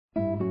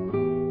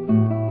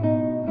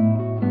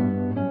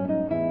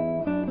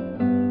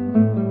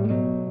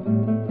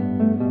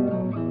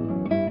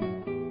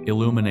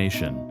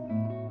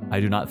Illumination. I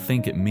do not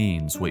think it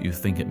means what you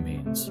think it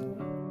means.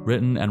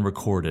 Written and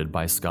recorded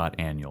by Scott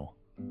Aniol.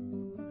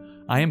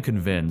 I am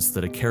convinced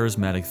that a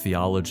charismatic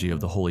theology of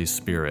the Holy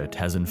Spirit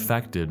has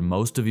infected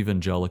most of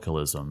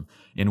evangelicalism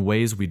in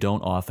ways we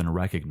don't often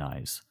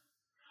recognize.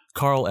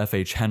 Carl F.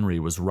 H. Henry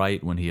was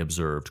right when he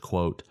observed,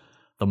 quote,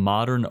 "The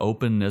modern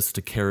openness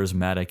to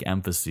charismatic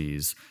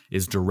emphases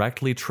is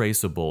directly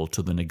traceable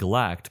to the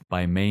neglect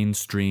by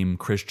mainstream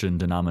Christian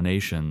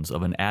denominations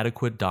of an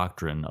adequate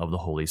doctrine of the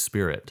Holy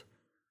Spirit."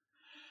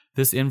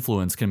 This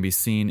influence can be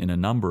seen in a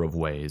number of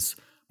ways,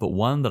 but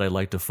one that I'd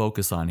like to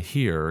focus on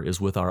here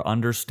is with our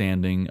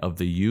understanding of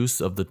the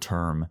use of the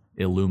term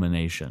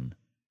illumination.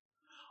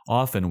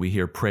 Often we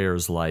hear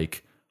prayers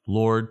like,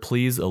 "Lord,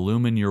 please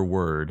illumine your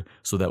word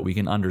so that we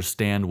can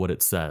understand what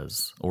it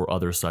says," or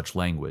other such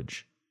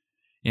language.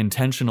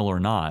 Intentional or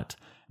not,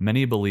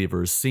 many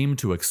believers seem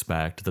to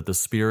expect that the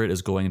Spirit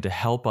is going to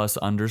help us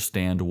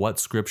understand what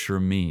Scripture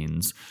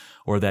means,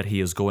 or that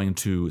He is going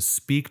to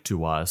speak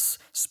to us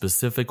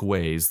specific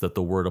ways that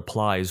the Word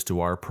applies to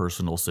our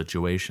personal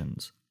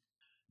situations.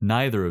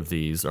 Neither of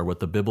these are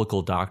what the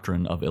biblical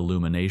doctrine of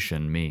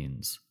illumination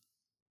means.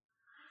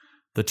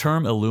 The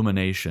term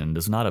illumination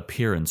does not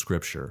appear in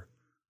Scripture.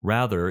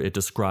 Rather, it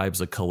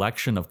describes a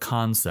collection of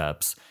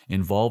concepts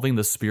involving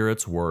the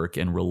Spirit's work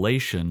in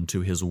relation to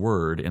His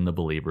Word in the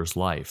believer's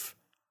life.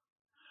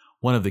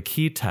 One of the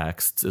key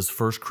texts is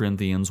 1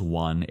 Corinthians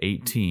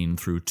 1:18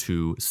 through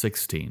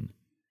 2:16.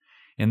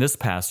 In this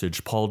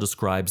passage, Paul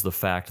describes the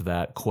fact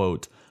that,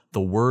 quote, "The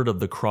word of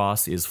the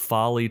cross is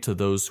folly to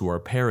those who are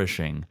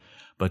perishing,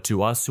 but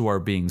to us who are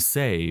being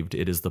saved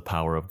it is the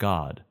power of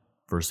God."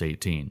 Verse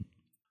 18.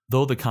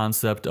 Though the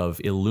concept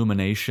of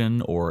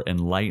illumination or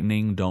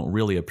enlightening don't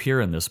really appear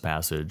in this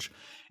passage,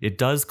 it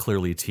does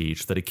clearly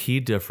teach that a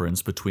key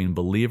difference between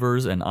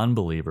believers and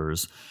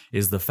unbelievers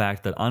is the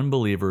fact that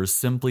unbelievers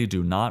simply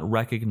do not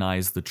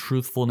recognize the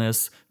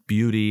truthfulness,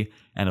 beauty,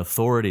 and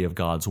authority of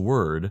God's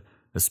Word,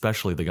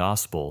 especially the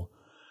gospel,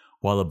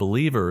 while a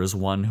believer is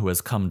one who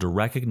has come to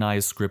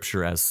recognize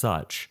Scripture as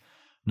such,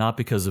 not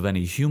because of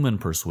any human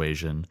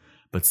persuasion,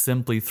 but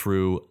simply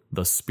through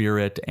the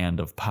Spirit and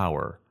of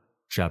power.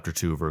 Chapter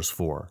 2, verse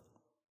 4.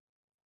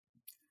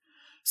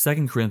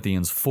 2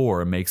 Corinthians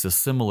 4 makes a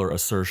similar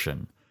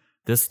assertion,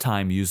 this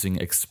time using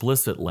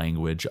explicit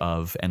language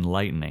of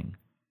enlightening.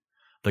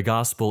 The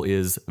gospel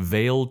is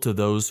veiled to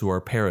those who are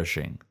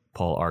perishing,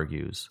 Paul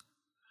argues.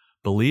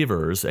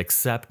 Believers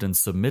accept and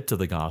submit to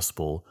the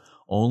gospel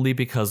only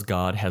because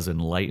God has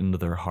enlightened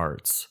their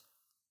hearts.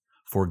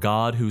 For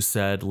God, who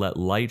said, "Let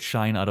light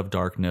shine out of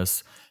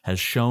darkness," has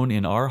shone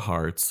in our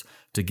hearts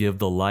to give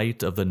the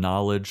light of the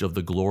knowledge of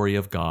the glory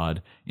of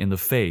God in the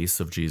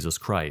face of Jesus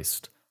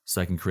Christ.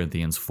 2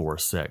 Corinthians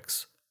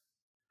 4:6.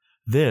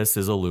 This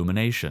is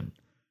illumination,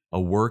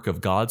 a work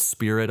of God's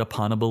Spirit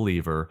upon a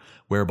believer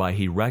whereby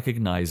he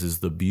recognizes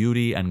the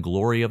beauty and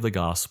glory of the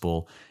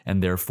gospel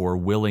and therefore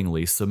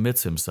willingly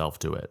submits himself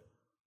to it.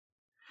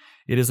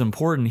 It is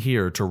important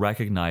here to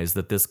recognize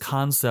that this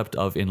concept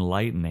of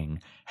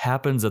enlightening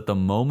happens at the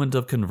moment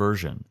of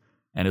conversion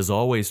and is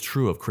always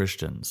true of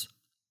Christians.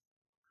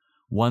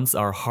 Once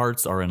our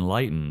hearts are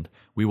enlightened,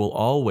 we will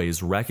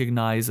always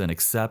recognize and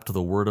accept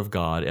the Word of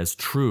God as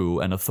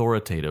true and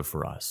authoritative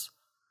for us.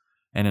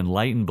 An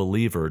enlightened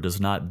believer does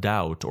not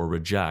doubt or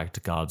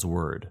reject God's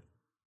Word.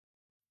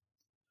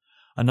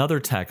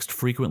 Another text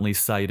frequently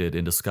cited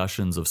in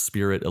discussions of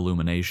Spirit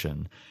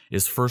illumination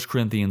is 1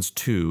 Corinthians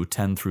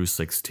 2:10 through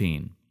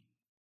 16.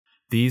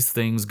 "These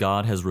things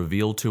God has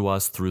revealed to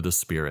us through the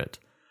Spirit.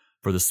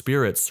 For the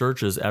Spirit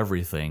searches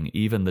everything,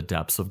 even the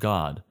depths of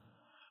God.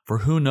 For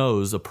who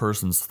knows a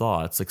person's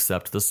thoughts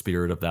except the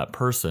spirit of that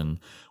person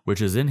which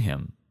is in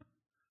him?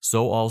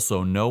 So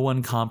also no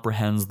one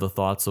comprehends the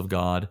thoughts of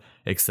God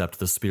except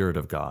the Spirit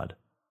of God.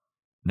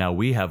 Now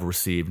we have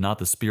received not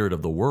the spirit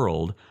of the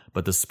world,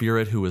 but the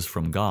Spirit who is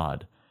from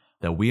God,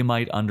 that we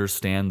might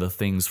understand the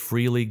things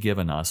freely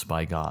given us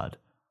by God.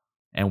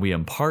 And we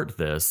impart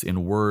this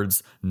in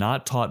words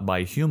not taught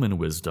by human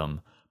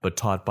wisdom, but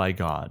taught by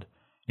God,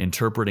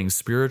 interpreting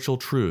spiritual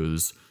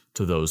truths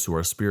to those who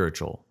are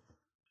spiritual."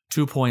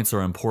 2 points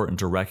are important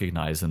to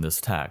recognize in this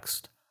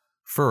text.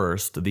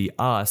 First, the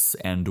us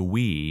and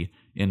we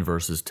in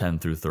verses 10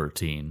 through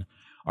 13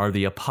 are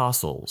the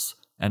apostles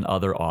and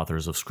other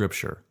authors of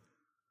Scripture.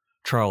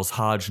 Charles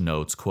Hodge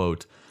notes,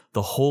 quote,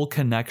 "The whole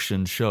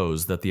connection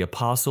shows that the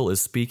apostle is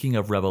speaking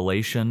of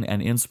revelation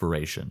and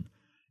inspiration,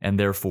 and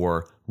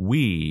therefore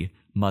we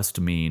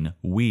must mean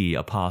we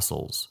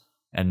apostles,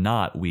 and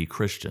not we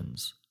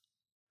Christians.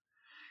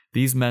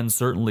 These men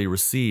certainly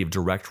received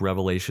direct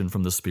revelation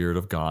from the Spirit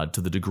of God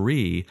to the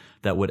degree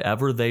that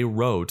whatever they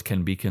wrote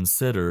can be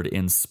considered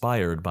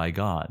inspired by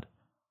God.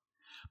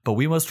 But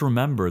we must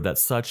remember that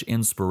such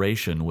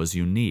inspiration was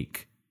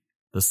unique.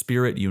 The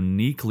Spirit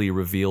uniquely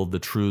revealed the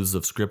truths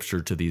of Scripture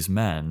to these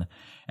men,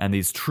 and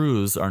these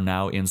truths are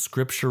now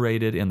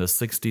inscripturated in the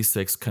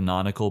 66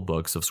 canonical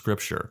books of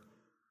Scripture.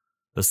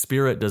 The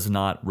Spirit does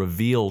not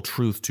reveal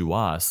truth to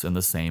us in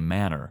the same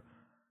manner.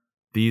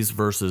 These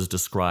verses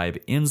describe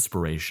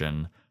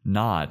inspiration,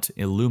 not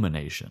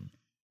illumination.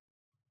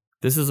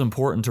 This is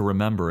important to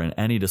remember in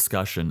any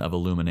discussion of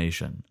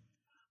illumination.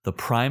 The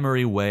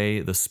primary way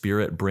the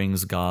Spirit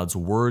brings God's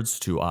words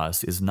to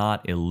us is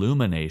not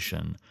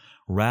illumination.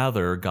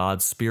 Rather,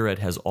 God's Spirit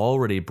has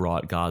already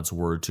brought God's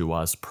word to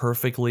us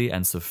perfectly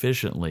and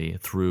sufficiently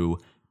through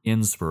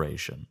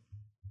inspiration.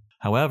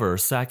 However,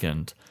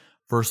 second,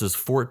 verses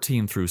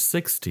 14 through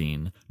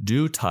 16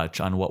 do touch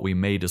on what we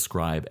may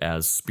describe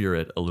as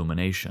Spirit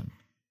illumination.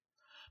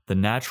 The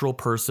natural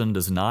person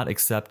does not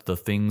accept the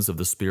things of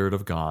the Spirit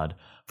of God,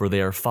 for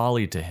they are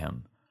folly to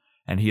him,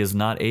 and he is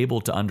not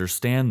able to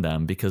understand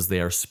them because they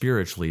are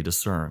spiritually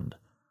discerned.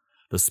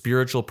 The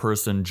spiritual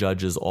person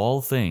judges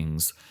all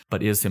things,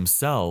 but is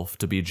himself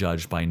to be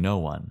judged by no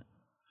one.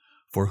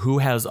 For who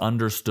has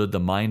understood the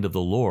mind of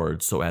the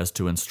Lord so as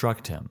to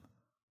instruct him?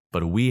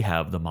 But we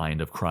have the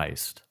mind of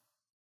Christ.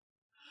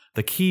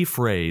 The key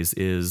phrase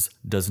is,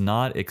 does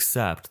not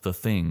accept the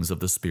things of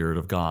the Spirit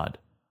of God.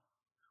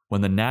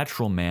 When the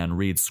natural man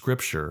reads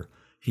Scripture,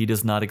 he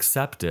does not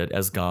accept it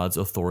as God's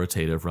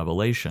authoritative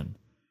revelation.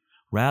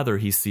 Rather,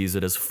 he sees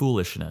it as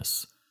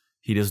foolishness.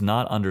 He does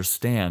not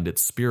understand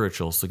its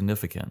spiritual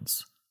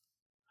significance.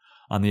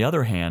 On the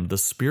other hand, the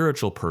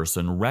spiritual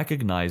person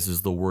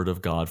recognizes the Word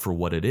of God for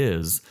what it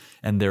is,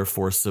 and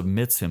therefore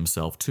submits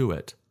himself to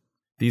it.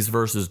 These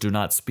verses do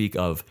not speak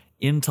of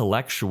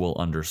intellectual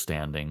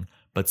understanding,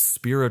 but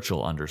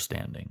spiritual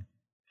understanding.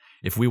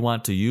 If we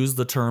want to use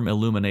the term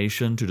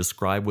illumination to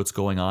describe what's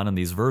going on in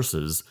these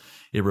verses,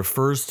 it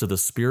refers to the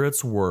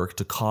Spirit's work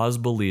to cause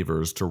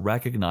believers to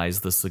recognize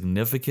the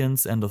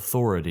significance and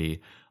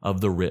authority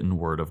of the written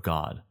Word of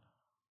God.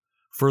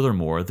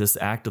 Furthermore, this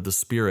act of the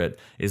Spirit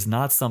is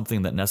not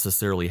something that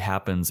necessarily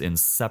happens in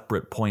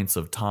separate points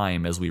of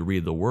time as we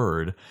read the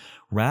Word.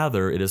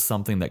 Rather, it is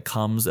something that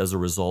comes as a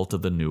result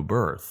of the new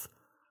birth.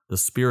 The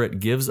Spirit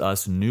gives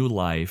us new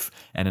life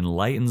and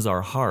enlightens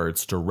our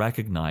hearts to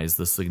recognize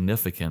the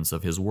significance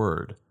of His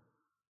Word.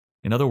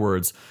 In other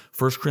words,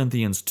 1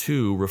 Corinthians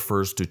 2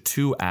 refers to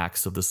two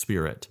acts of the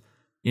Spirit: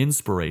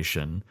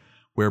 inspiration,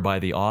 whereby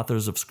the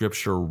authors of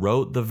Scripture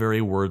wrote the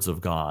very words of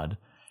God,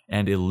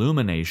 and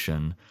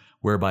illumination,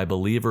 whereby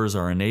believers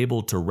are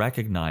enabled to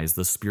recognize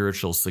the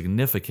spiritual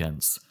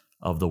significance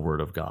of the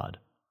Word of God.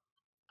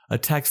 A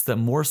text that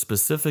more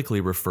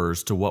specifically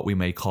refers to what we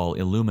may call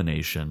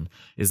illumination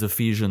is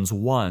Ephesians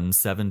 1,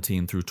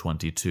 17 through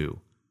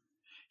 22.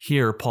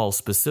 Here, Paul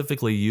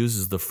specifically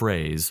uses the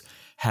phrase,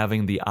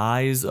 having the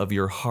eyes of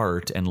your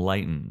heart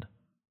enlightened.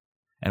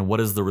 And what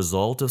is the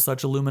result of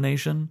such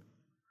illumination?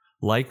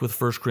 Like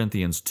with 1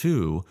 Corinthians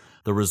 2,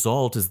 the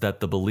result is that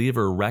the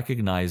believer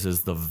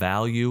recognizes the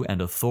value and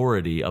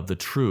authority of the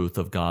truth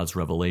of God's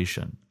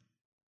revelation.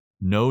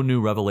 No new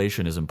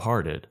revelation is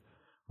imparted.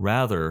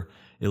 Rather,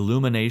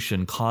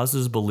 illumination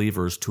causes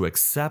believers to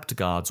accept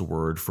God's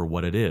word for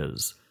what it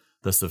is,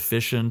 the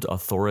sufficient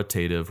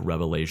authoritative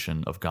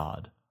revelation of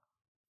God.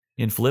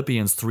 In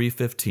Philippians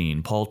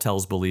 3:15, Paul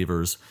tells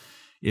believers,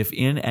 "If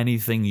in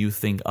anything you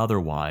think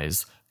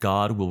otherwise,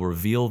 God will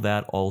reveal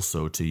that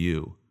also to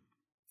you."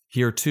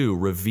 Here too,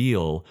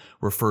 reveal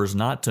refers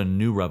not to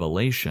new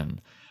revelation,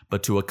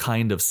 but to a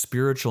kind of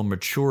spiritual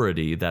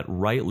maturity that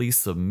rightly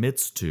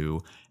submits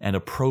to and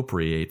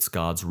appropriates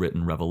God's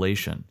written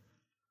revelation.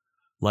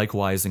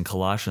 Likewise, in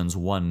Colossians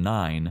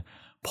 1:9,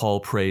 Paul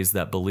prays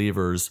that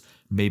believers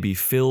may be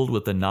filled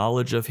with the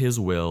knowledge of His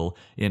will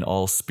in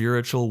all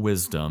spiritual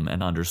wisdom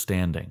and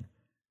understanding.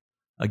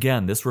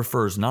 Again, this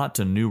refers not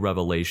to new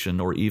revelation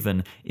or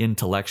even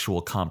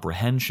intellectual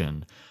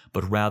comprehension,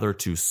 but rather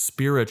to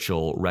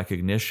spiritual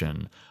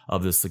recognition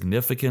of the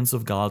significance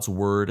of God's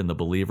word in the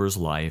believer's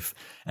life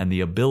and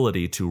the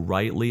ability to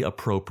rightly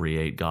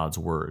appropriate God's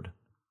word.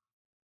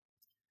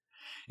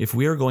 If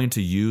we are going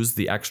to use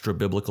the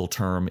extra-biblical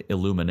term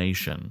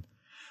illumination,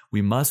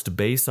 we must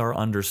base our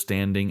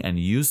understanding and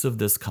use of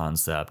this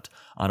concept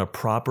on a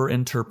proper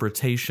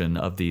interpretation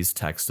of these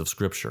texts of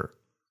Scripture.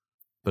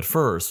 But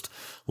first,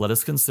 let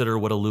us consider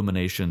what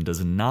illumination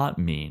does not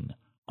mean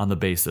on the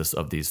basis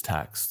of these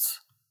texts.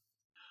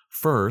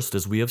 First,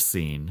 as we have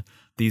seen,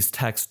 these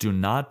texts do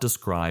not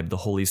describe the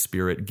Holy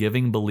Spirit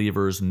giving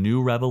believers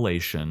new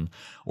revelation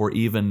or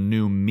even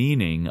new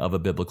meaning of a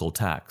biblical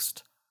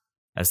text.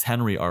 As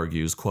Henry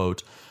argues,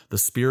 quote, "The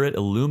Spirit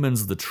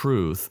illumines the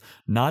truth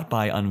not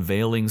by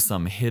unveiling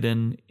some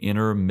hidden,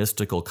 inner,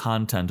 mystical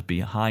content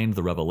behind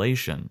the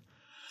revelation,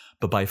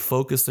 but by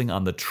focusing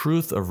on the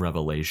truth of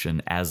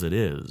revelation as it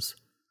is.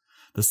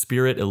 The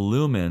Spirit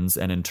illumines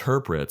and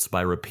interprets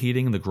by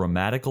repeating the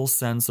grammatical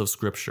sense of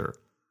Scripture.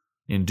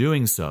 In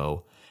doing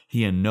so,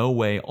 He in no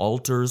way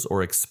alters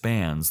or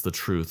expands the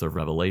truth of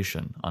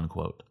revelation,"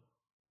 unquote.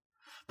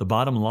 The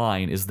bottom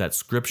line is that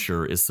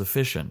Scripture is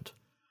sufficient.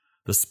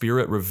 The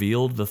Spirit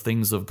revealed the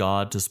things of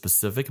God to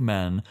specific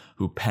men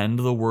who penned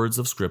the words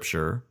of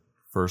Scripture,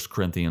 1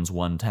 Corinthians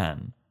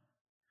 1:10.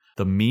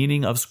 The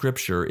meaning of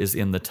Scripture is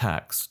in the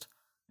text,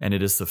 and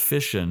it is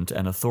sufficient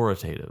and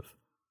authoritative.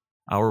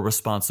 Our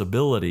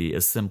responsibility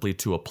is simply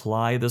to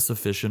apply the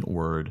sufficient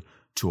word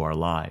to our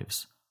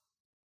lives.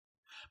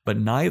 But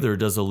neither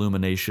does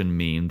illumination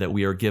mean that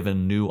we are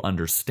given new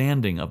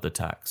understanding of the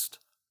text.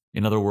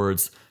 In other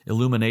words,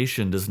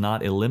 illumination does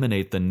not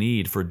eliminate the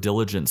need for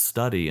diligent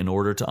study in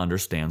order to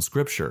understand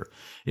Scripture.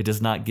 It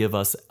does not give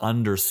us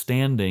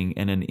understanding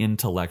in an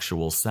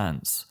intellectual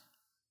sense.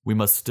 We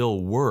must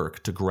still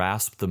work to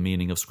grasp the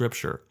meaning of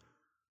Scripture.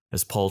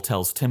 As Paul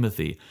tells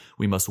Timothy,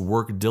 we must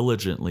work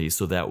diligently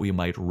so that we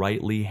might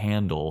rightly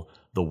handle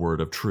the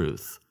word of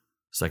truth.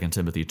 2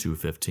 Timothy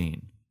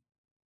 2:15.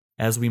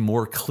 As we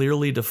more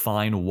clearly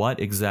define what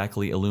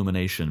exactly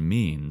illumination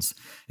means,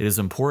 it is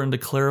important to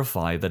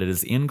clarify that it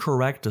is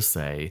incorrect to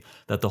say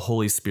that the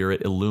Holy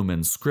Spirit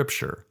illumines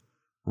Scripture.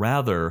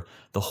 Rather,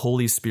 the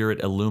Holy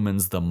Spirit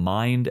illumines the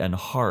mind and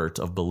heart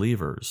of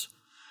believers.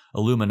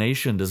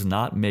 Illumination does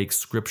not make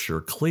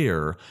Scripture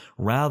clear.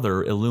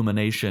 Rather,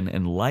 illumination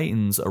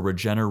enlightens a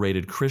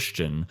regenerated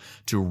Christian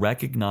to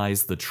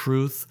recognize the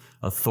truth,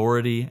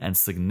 authority, and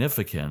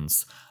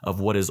significance of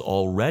what is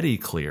already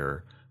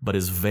clear, but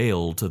is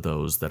veiled to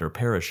those that are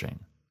perishing.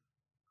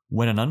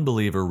 When an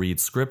unbeliever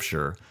reads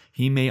Scripture,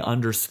 he may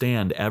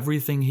understand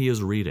everything he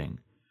is reading,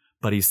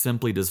 but he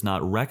simply does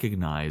not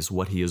recognize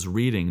what he is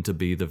reading to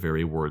be the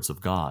very words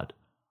of God.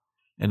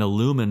 An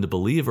illumined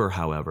believer,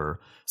 however,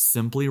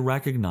 simply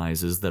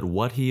recognizes that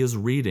what he is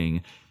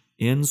reading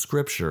in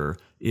Scripture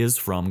is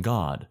from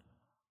God.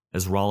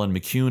 As Roland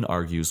McCune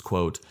argues,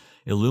 quote,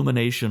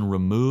 illumination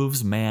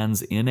removes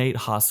man's innate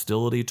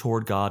hostility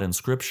toward God and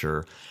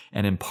Scripture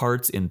and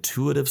imparts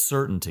intuitive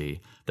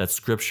certainty that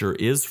Scripture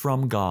is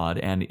from God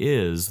and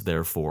is,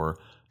 therefore,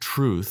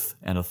 truth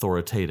and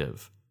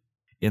authoritative.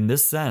 In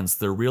this sense,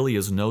 there really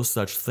is no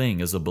such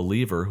thing as a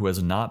believer who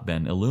has not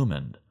been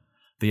illumined.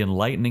 The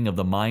enlightening of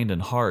the mind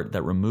and heart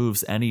that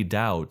removes any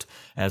doubt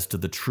as to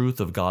the truth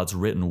of God's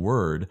written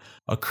word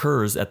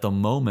occurs at the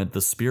moment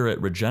the Spirit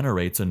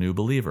regenerates a new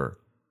believer.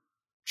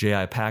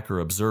 J.I. Packer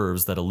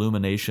observes that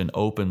illumination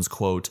opens,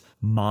 quote,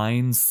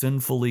 minds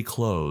sinfully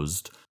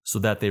closed so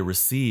that they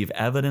receive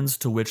evidence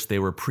to which they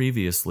were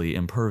previously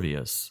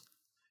impervious.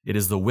 It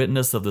is the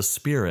witness of the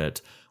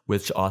Spirit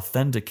which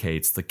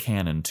authenticates the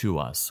canon to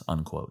us,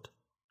 unquote.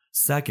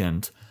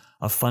 Second,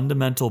 a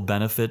fundamental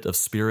benefit of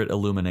Spirit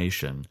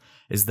illumination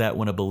is that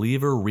when a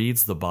believer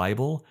reads the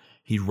Bible,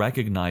 he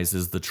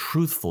recognizes the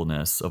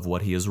truthfulness of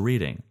what he is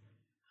reading.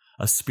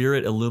 A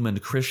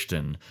Spirit-illumined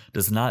Christian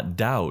does not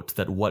doubt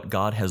that what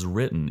God has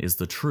written is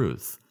the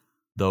truth,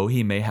 though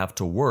he may have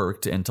to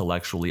work to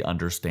intellectually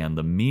understand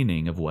the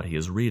meaning of what he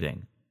is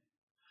reading.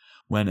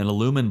 When an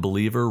illumined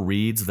believer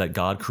reads that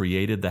God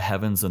created the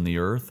heavens and the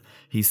earth,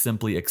 he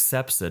simply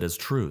accepts it as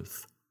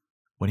truth.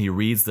 When he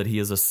reads that he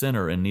is a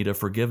sinner in need of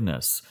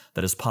forgiveness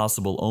that is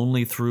possible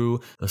only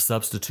through the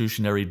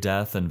substitutionary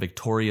death and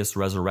victorious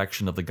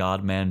resurrection of the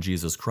God-man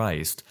Jesus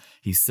Christ,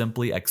 he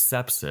simply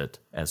accepts it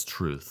as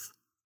truth.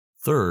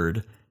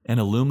 Third, an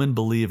illumined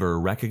believer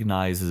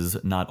recognizes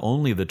not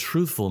only the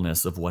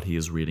truthfulness of what he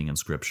is reading in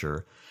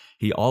Scripture,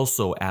 he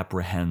also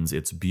apprehends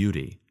its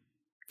beauty.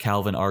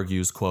 Calvin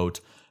argues, quote,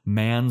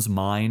 man's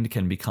mind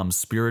can become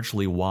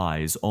spiritually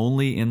wise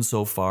only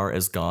insofar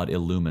as God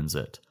illumines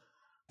it.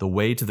 The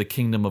way to the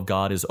kingdom of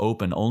God is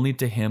open only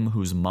to him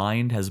whose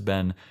mind has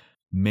been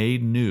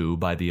made new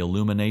by the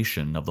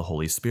illumination of the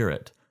Holy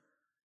Spirit.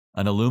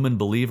 An illumined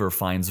believer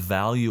finds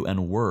value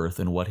and worth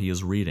in what he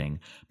is reading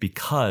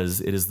because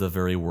it is the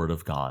very Word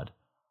of God.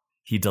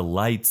 He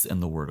delights in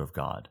the Word of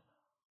God.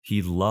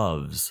 He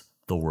loves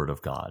the Word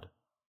of God.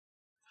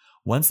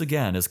 Once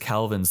again, as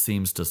Calvin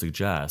seems to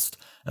suggest,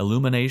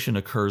 illumination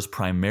occurs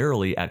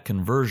primarily at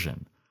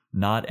conversion,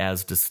 not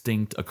as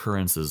distinct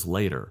occurrences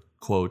later.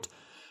 Quote,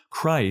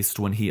 Christ,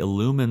 when he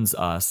illumines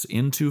us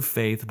into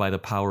faith by the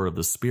power of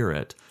the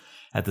Spirit,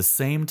 at the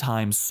same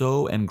time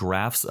so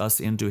engrafts us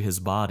into his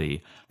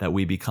body that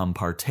we become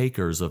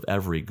partakers of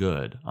every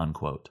good,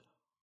 unquote.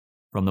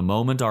 From the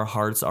moment our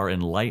hearts are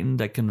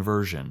enlightened at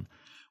conversion,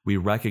 we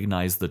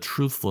recognize the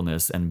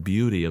truthfulness and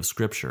beauty of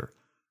Scripture,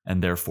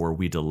 and therefore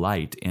we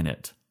delight in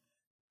it.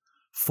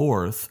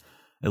 Fourth,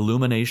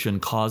 illumination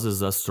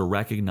causes us to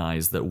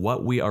recognize that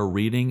what we are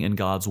reading in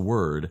God's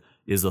Word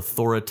is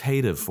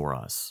authoritative for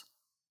us.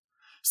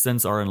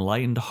 Since our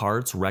enlightened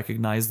hearts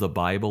recognize the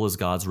Bible as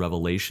God's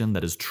revelation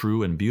that is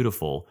true and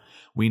beautiful,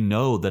 we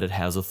know that it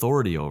has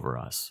authority over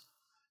us.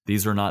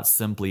 These are not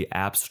simply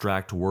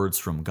abstract words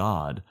from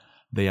God,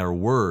 they are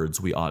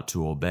words we ought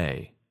to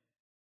obey.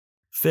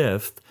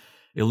 Fifth,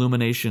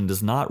 illumination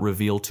does not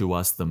reveal to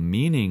us the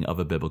meaning of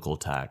a biblical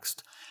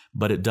text,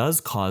 but it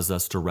does cause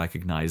us to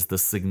recognize the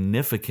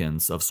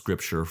significance of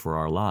Scripture for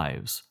our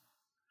lives.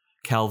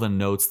 Calvin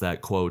notes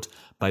that, quote,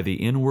 by the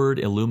inward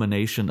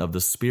illumination of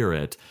the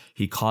Spirit,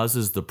 he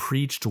causes the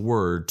preached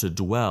word to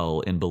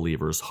dwell in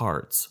believers'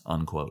 hearts,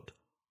 unquote.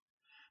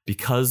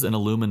 Because an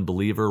illumined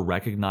believer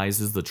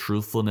recognizes the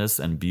truthfulness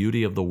and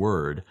beauty of the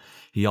word,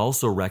 he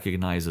also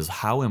recognizes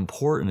how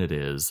important it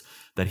is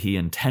that he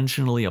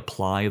intentionally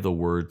apply the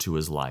word to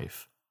his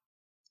life.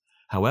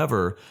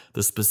 However,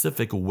 the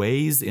specific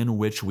ways in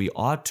which we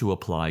ought to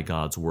apply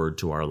God's word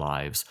to our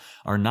lives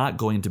are not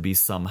going to be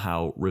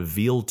somehow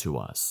revealed to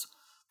us.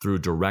 through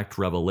direct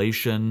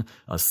revelation,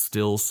 a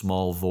still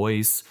small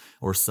voice,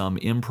 or some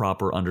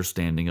improper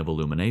understanding of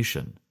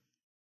illumination.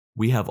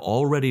 We have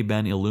already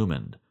been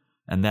illumined,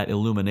 and that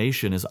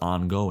illumination is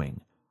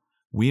ongoing.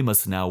 We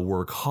must now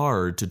work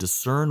hard to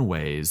discern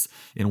ways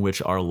in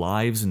which our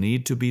lives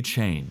need to be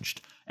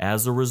changed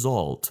as a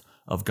result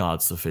of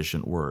God's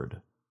sufficient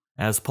word.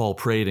 As Paul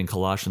prayed in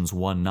Colossians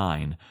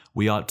 1:9,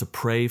 we ought to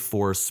pray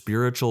for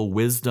spiritual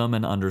wisdom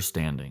and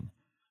understanding.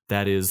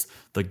 That is,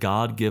 the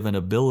God-given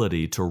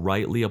ability to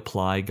rightly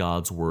apply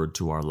God's word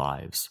to our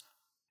lives.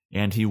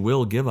 And He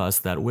will give us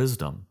that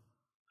wisdom.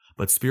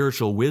 But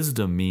spiritual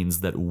wisdom means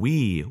that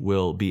we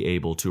will be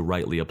able to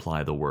rightly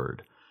apply the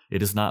word. It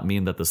does not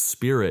mean that the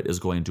Spirit is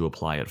going to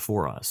apply it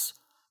for us.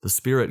 The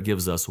Spirit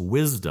gives us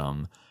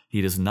wisdom.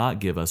 He does not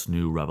give us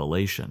new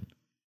revelation.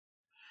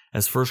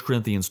 As 1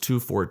 Corinthians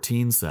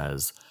 2:14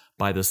 says,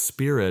 by the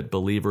Spirit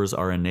believers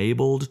are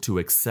enabled to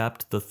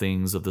accept the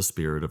things of the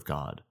Spirit of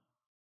God.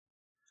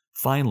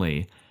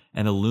 Finally,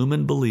 an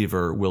illumined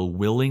believer will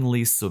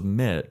willingly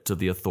submit to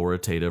the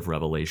authoritative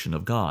revelation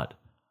of God.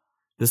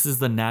 This is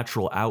the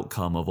natural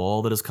outcome of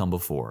all that has come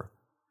before.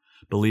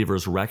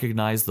 Believers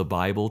recognize the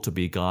Bible to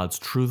be God's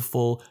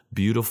truthful,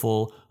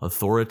 beautiful,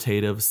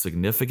 authoritative,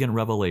 significant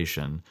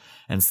revelation,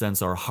 and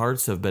since our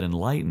hearts have been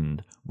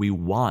enlightened, we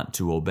want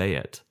to obey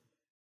it.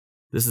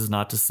 This is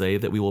not to say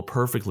that we will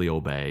perfectly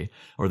obey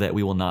or that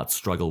we will not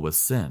struggle with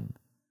sin.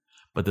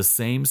 But the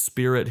same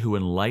Spirit who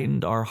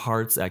enlightened our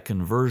hearts at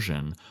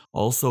conversion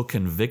also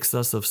convicts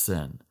us of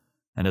sin.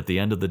 And at the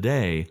end of the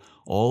day,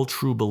 all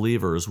true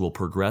believers will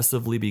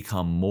progressively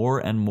become more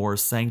and more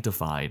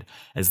sanctified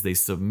as they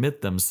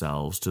submit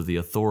themselves to the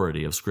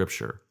authority of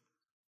Scripture.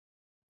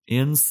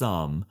 In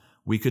sum,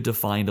 we could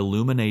define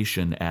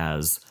illumination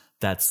as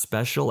that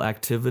special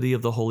activity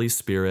of the Holy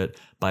Spirit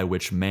by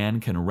which man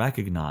can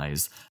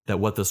recognize that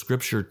what the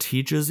Scripture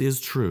teaches is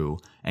true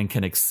and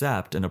can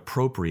accept and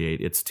appropriate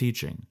its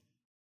teaching.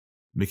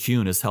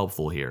 McCune is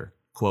helpful here.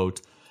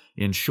 Quote,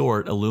 in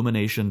short,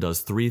 illumination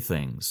does three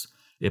things.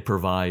 It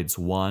provides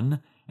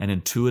 1, an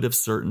intuitive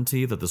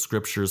certainty that the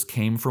Scriptures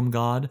came from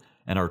God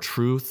and are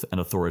truth and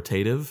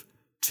authoritative.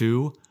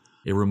 2,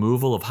 a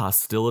removal of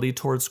hostility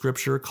toward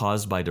Scripture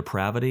caused by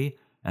depravity.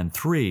 And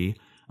 3,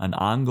 an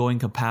ongoing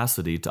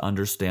capacity to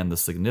understand the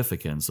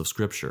significance of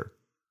Scripture.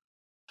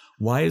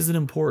 Why is it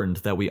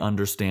important that we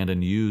understand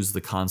and use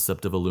the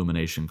concept of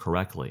illumination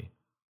correctly?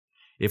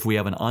 If we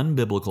have an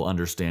unbiblical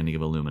understanding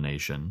of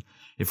illumination,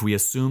 if we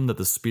assume that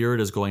the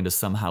Spirit is going to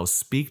somehow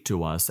speak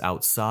to us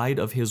outside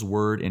of His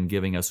Word in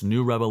giving us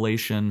new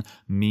revelation,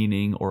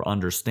 meaning, or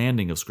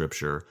understanding of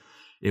Scripture,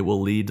 it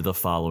will lead to the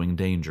following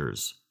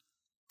dangers.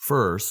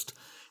 First,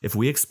 if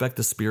we expect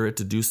the Spirit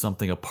to do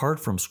something apart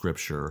from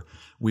Scripture,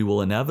 we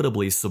will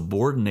inevitably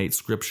subordinate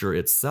Scripture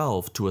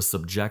itself to a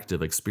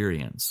subjective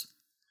experience.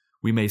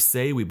 We may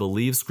say we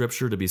believe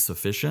Scripture to be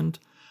sufficient,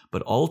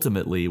 but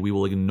ultimately we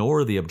will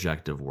ignore the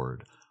objective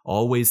word,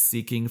 always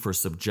seeking for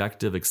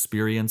subjective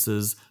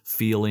experiences,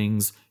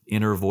 feelings,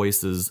 inner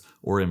voices,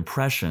 or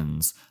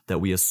impressions that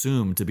we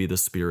assume to be the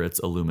Spirit's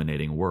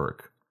illuminating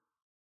work.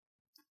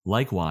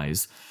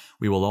 Likewise,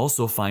 we will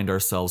also find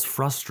ourselves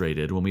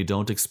frustrated when we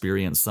don't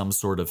experience some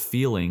sort of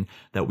feeling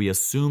that we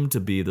assume to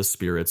be the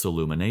Spirit's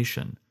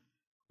illumination.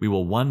 We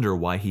will wonder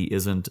why He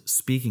isn't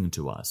speaking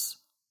to us.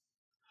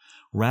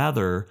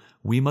 Rather,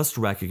 we must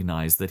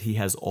recognize that He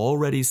has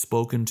already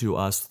spoken to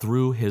us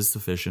through His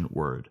sufficient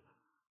word.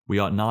 We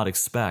ought not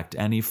expect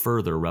any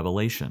further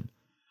revelation.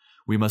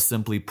 We must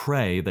simply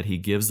pray that He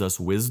gives us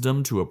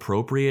wisdom to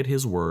appropriate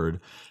His word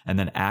and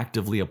then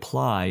actively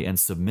apply and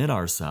submit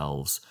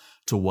ourselves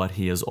to what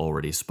He has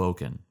already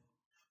spoken.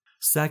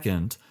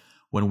 Second,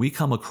 when we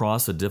come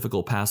across a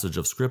difficult passage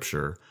of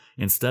Scripture,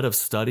 instead of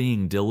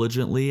studying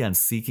diligently and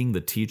seeking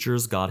the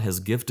teachers God has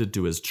gifted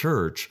to His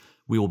church,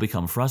 we will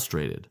become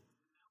frustrated.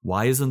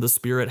 Why isn't the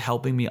Spirit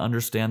helping me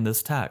understand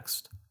this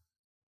text?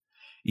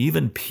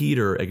 Even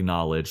Peter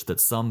acknowledged that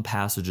some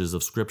passages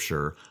of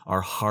Scripture are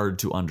hard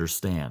to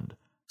understand.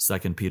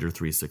 2 Peter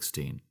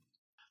 3:16.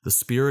 The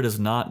Spirit is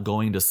not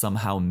going to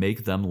somehow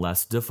make them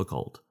less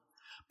difficult,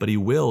 but He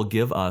will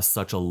give us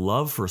such a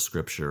love for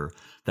Scripture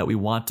that we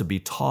want to be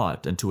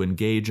taught and to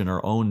engage in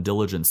our own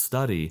diligent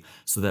study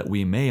so that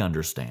we may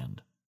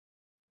understand.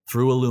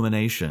 Through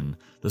illumination,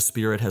 the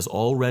Spirit has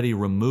already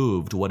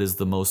removed what is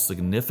the most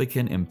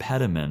significant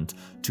impediment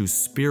to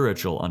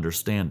spiritual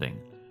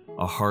understanding,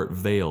 a heart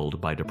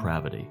veiled by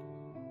depravity.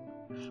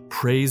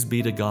 Praise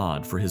be to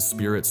God for His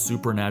Spirit's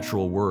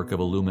supernatural work of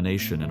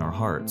illumination in our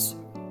hearts.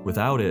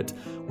 Without it,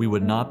 we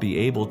would not be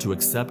able to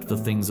accept the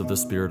things of the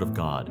Spirit of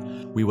God.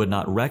 We would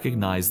not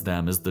recognize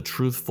them as the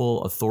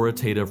truthful,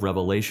 authoritative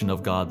revelation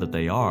of God that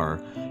they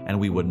are, and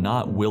we would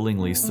not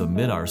willingly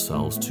submit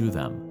ourselves to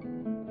them.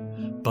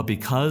 But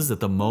because at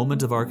the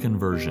moment of our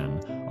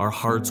conversion, our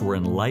hearts were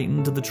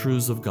enlightened to the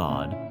truths of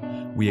God,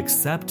 we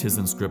accept His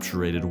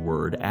inscripturated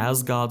word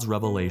as God's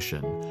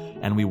revelation,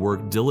 and we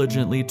work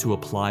diligently to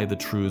apply the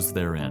truths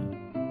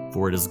therein.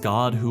 For it is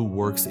God who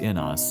works in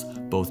us,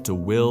 both to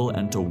will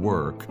and to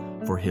work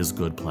for His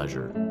good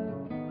pleasure.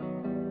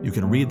 You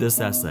can read this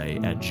essay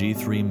at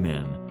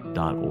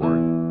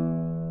g3min.org.